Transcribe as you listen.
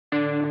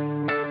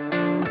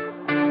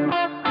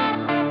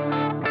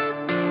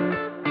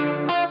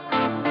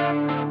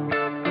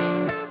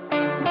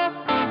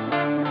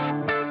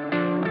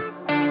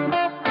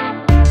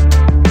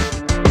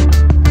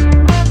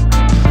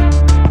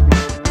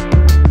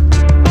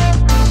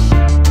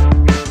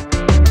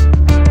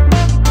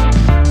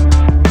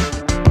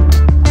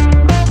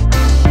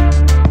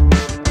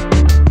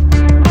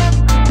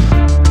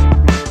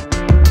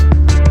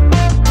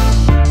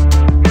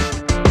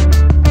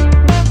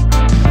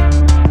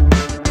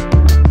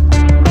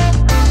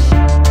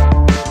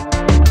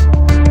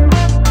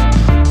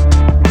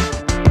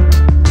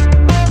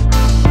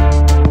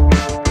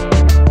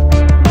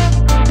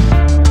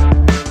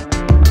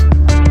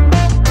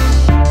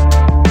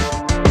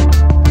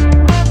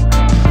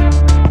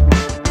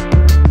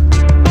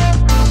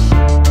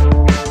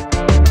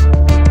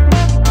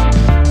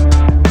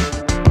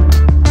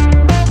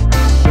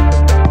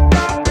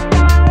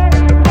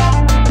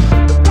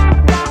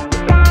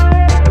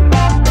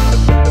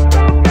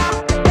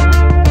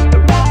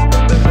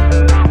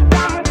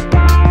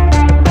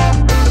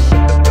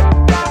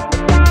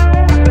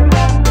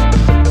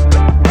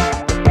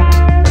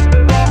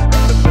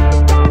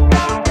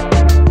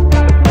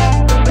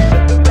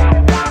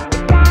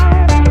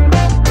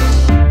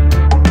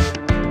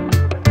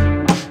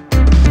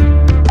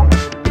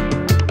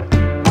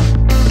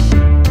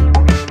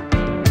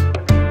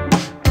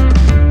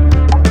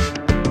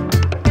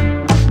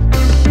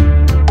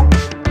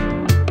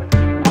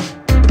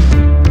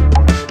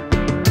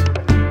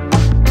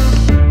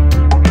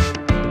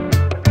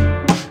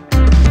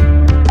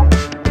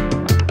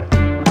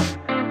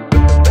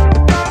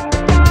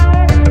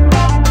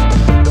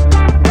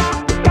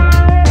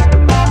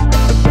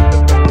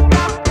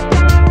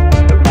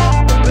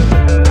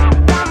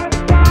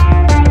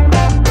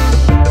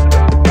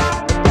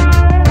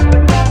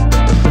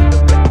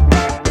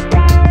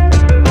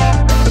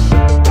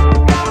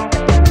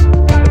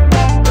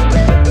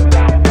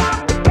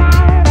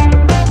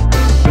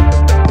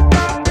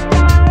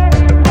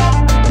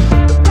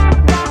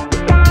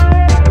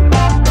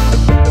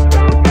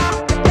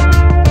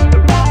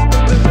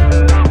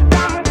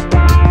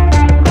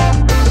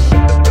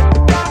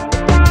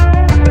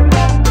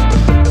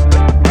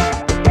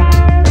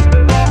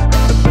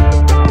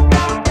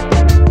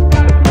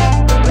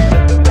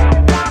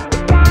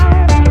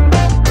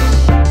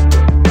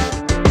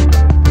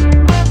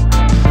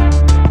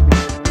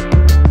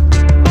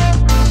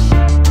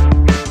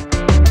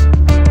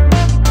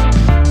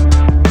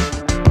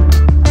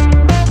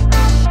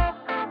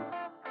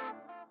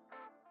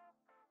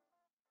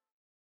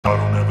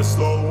never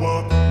slow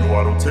up, no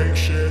I don't take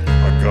shit.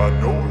 I got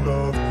no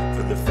love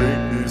for the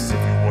fakeness.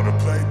 If you wanna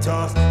play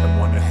tough and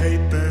wanna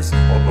hate this,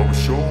 I'll always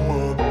show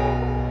up.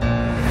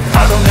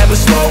 I don't ever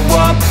slow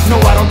up,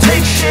 no I don't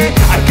take shit.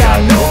 I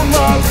got no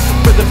love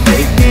for the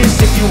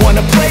fakeness. If you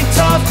wanna play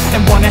tough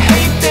and wanna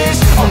hate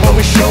this, I'll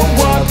always show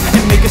up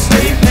and make a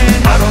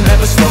statement. I don't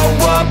ever slow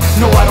up,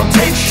 no I don't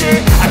take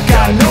shit. I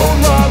got no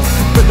love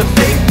for the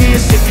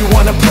fakeness. If you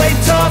wanna play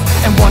tough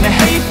and wanna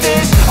hate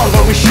this, I'll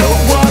always show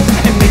up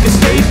and make a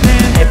statement.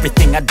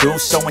 Everything I do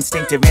so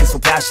instinctive and so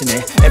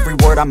passionate. Every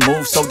word I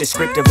move so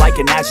descriptive like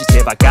an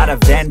adjective. I got a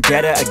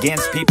vendetta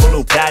against people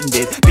who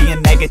patented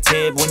being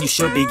negative when you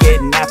should be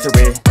getting after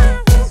it.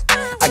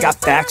 I got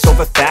facts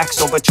over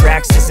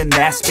tracks, this and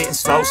that. Spitting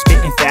slow,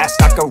 spitting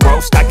fast. I could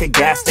roast, I could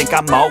gas. Think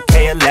I'm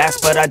okay at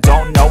last, but I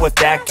don't know if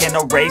that can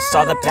erase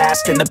all the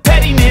past. And the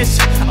pettiness,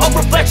 a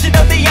reflection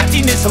of the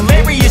emptiness.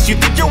 Hilarious, you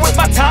think you're worth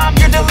my time,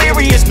 you're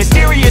delirious.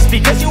 Mysterious,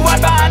 because you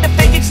hide behind a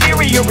fake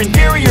exterior.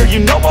 Inferior, you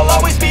know I'll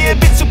always be a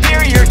bit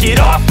superior. Get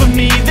off of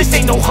me, this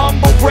ain't no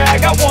humble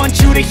brag. I want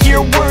you to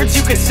hear words,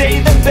 you can say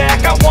them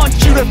back. I want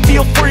you to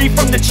feel free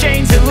from the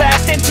chains at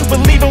last, and to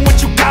believe in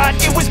what you got,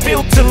 it was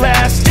built to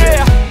last,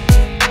 yeah.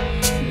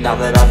 Now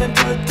that I've been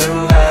put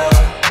through hell,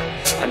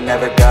 I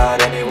never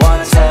got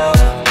anyone's help.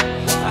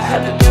 I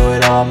had to do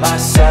it all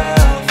myself.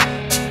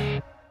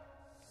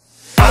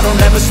 I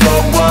don't ever slow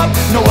up,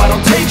 no I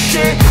don't take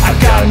shit. I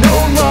got no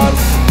love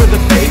for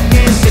the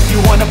fakeness. If you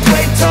wanna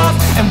play tough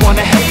and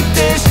wanna hate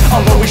this,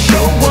 I'll always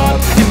show up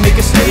and make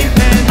a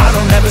statement. I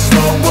don't ever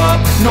slow up,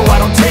 no I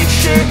don't take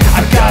shit.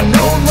 I got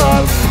no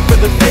love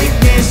for the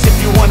fakeness. If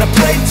you wanna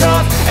play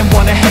tough and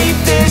wanna hate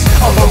this,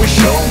 I'll always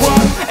show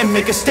up and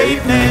make a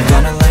statement.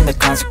 Gonna learn the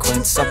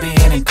consequence of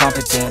being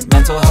incompetent.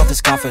 Mental health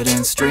is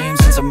confidence, dreams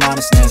and some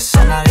honestness.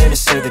 I'm not here to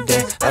save the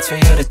day, that's for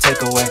you to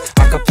take away.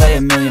 I could play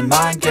a million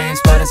mind games,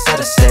 but instead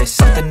I say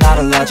something not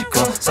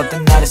illogical,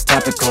 something that is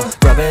topical.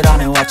 Rub it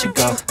on and watch it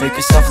go, make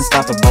yourself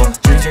unstoppable.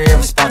 Dreams are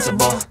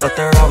irresponsible, but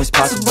they're always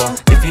possible.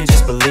 If you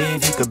just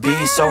believe, you could be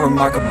so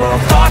remarkable.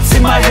 Thoughts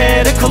in my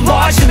head, a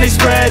collage and they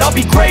spread. I'll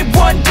be great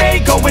one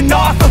day, going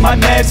off of my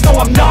meds. No,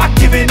 I'm not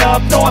giving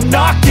up, no, I'm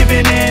not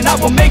giving in. I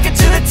will make it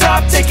to the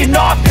top, taking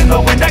off in the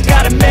wind. I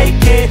gotta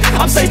make it,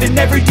 I'm saving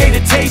every day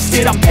to taste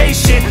it. I'm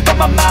patient, but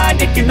my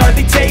mind, it can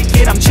hardly take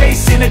it. I'm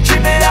chasing a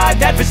dream that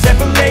I've had for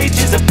several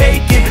ages. A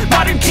vacant,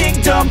 modern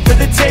kingdom for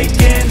the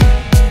taking.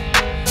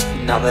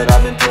 Now that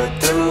I've been put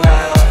through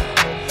hell,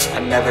 I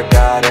never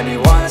got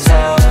anyone's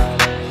help.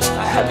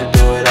 I had to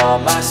do it all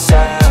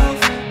myself.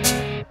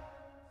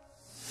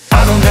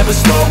 I don't ever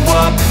slow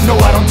up, no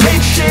I don't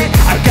take shit.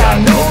 I got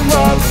no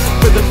love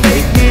for the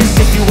fakeness.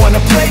 If you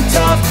wanna play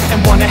tough and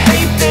wanna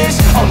hate this,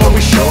 I'll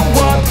always show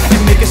up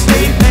and make a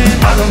statement.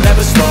 I don't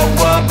ever slow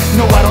up,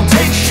 no I don't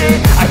take shit.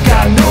 I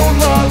got no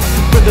love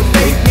for the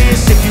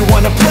fakeness. If you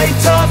wanna play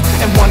tough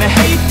and wanna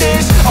hate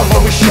this, I'll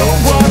always show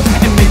up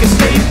and make a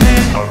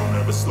statement. I don't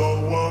ever slow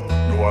up,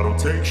 no I don't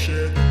take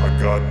shit. I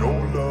got no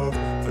love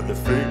for the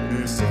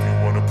fakeness. If you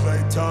wanna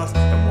play tough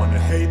and wanna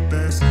hate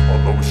this,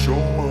 I'll always show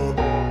up